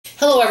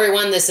Hello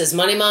everyone, this is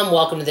Money Mom.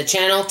 Welcome to the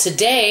channel.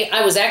 Today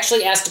I was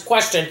actually asked a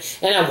question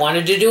and I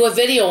wanted to do a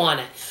video on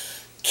it.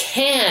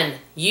 Can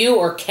you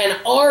or can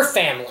our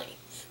family,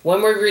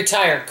 when we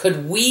retire,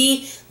 could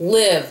we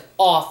live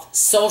off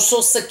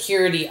Social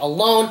Security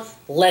alone?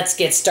 Let's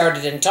get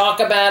started and talk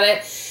about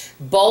it.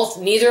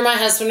 Neither my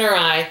husband or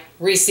I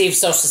receive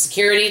Social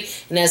Security,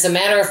 and as a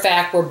matter of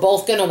fact, we're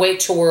both going to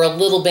wait till we're a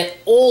little bit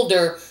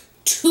older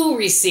to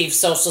receive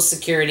Social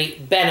Security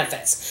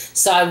benefits.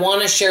 So I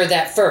want to share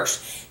that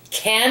first.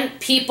 Can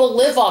people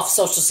live off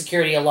Social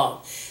Security alone?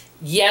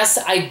 Yes,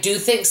 I do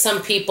think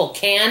some people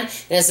can.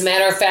 And as a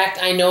matter of fact,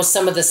 I know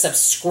some of the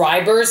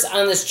subscribers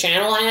on this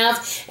channel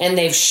have, and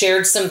they've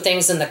shared some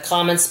things in the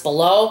comments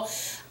below.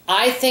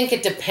 I think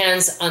it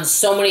depends on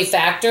so many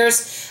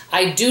factors.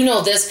 I do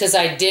know this because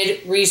I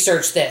did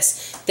research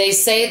this. They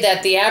say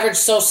that the average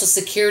Social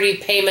Security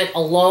payment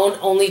alone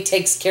only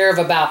takes care of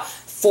about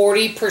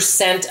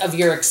 40% of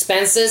your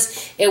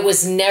expenses. It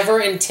was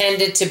never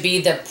intended to be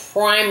the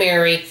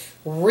primary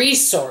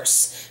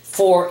resource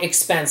for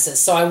expenses.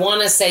 So I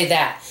want to say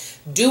that.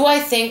 Do I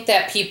think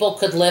that people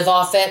could live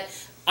off it?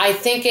 I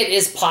think it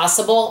is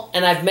possible,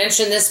 and I've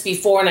mentioned this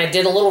before, and I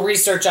did a little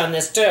research on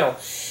this too.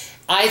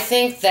 I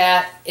think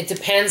that it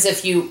depends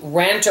if you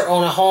rent or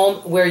own a home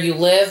where you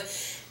live.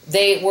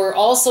 They were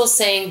also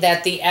saying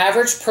that the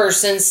average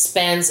person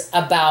spends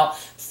about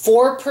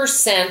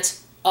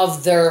 4%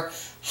 of their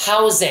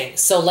housing.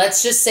 So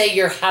let's just say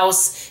your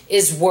house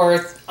is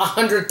worth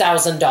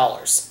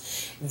 $100,000.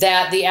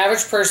 That the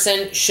average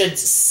person should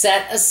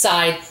set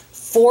aside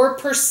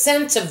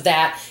 4% of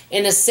that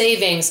in a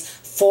savings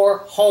for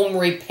home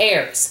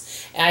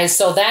repairs.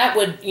 So that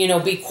would,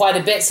 be quite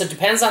a bit. So it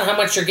depends on how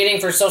much you're getting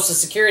for Social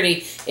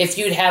Security if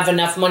you'd have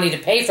enough money to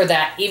pay for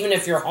that, even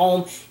if your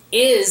home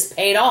is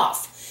paid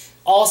off.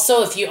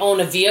 Also, if you own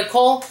a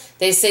vehicle,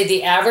 they say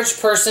the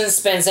average person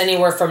spends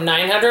anywhere from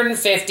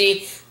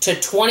 $950 to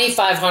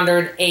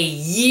 $2,500 a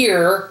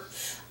year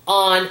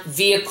on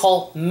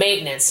vehicle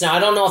maintenance. Now, I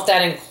don't know if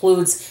that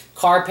includes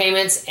car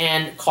payments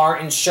and car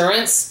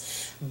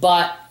insurance,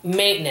 but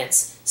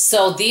maintenance.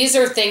 So these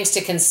are things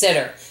to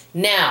consider.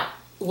 Now,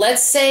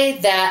 let's say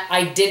that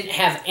I didn't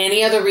have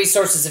any other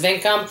resources of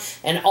income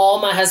and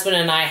all my husband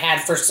and I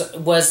had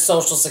was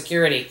Social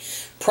Security.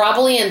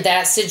 Probably in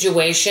that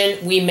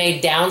situation, we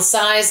may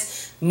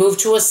downsize, move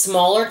to a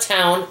smaller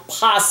town,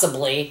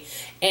 possibly,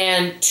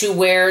 and to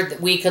where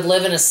we could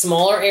live in a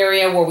smaller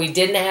area where we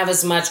didn't have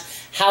as much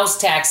house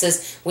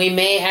taxes. We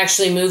may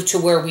actually move to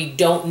where we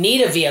don't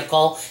need a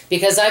vehicle,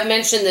 because I've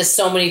mentioned this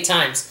so many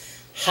times.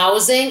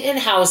 Housing and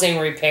housing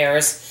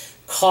repairs,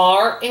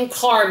 car and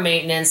car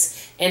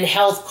maintenance, and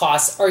health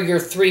costs are your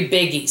three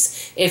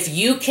biggies. If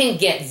you can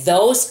get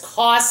those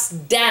costs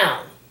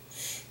down,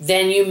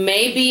 then you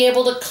may be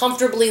able to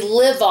comfortably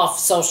live off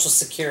Social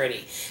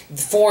Security.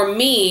 For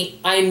me,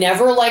 I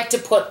never like to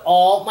put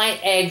all my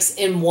eggs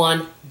in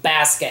one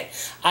basket.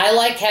 I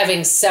like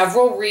having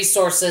several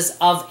resources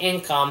of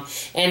income,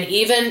 and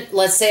even,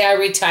 let's say I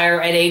retire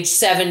at age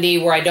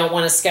 70 where I don't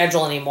want to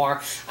schedule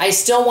anymore, I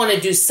still want to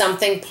do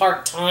something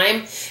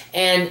part-time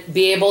and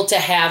be able to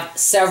have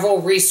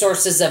several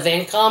resources of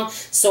income,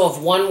 so if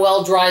one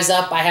well dries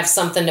up, I have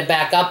something to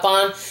back up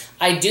on.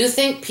 I do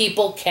think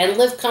people can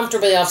live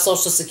comfortably off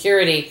Social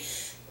Security.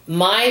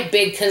 My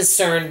big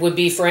concern would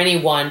be for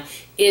anyone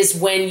is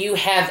when you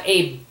have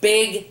a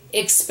big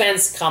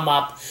expense come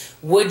up,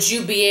 would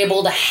you be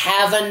able to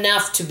have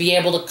enough to be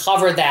able to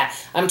cover that?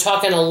 I'm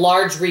talking a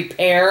large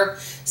repair,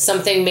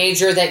 something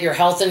major that your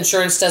health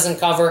insurance doesn't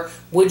cover.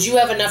 Would you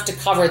have enough to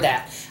cover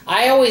that?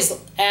 I always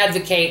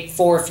advocate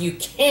for, if you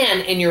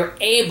can and you're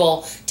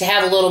able, to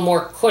have a little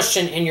more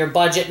cushion in your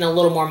budget and a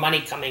little more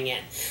money coming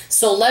in.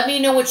 So let me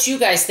know what you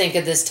guys think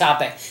of this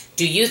topic.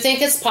 Do you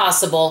think it's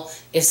possible,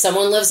 if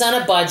someone lives on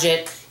a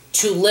budget,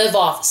 to live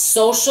off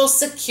Social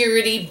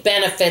Security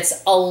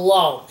benefits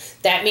alone?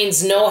 That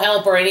means no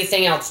help or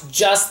anything else,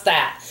 just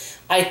that.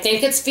 I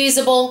think it's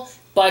feasible,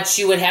 but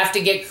you would have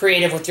to get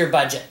creative with your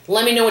budget.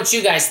 Let me know what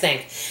you guys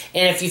think.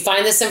 And if you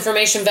find this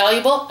information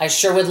valuable, I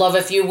sure would love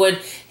if you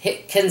would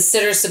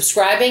consider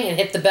subscribing and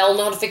hit the bell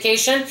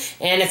notification.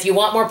 And if you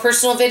want more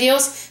personal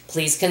videos,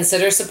 please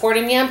consider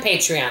supporting me on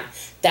Patreon.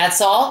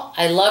 That's all.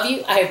 I love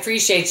you. I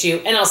appreciate you.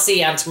 And I'll see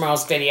you on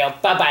tomorrow's video.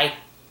 Bye-bye.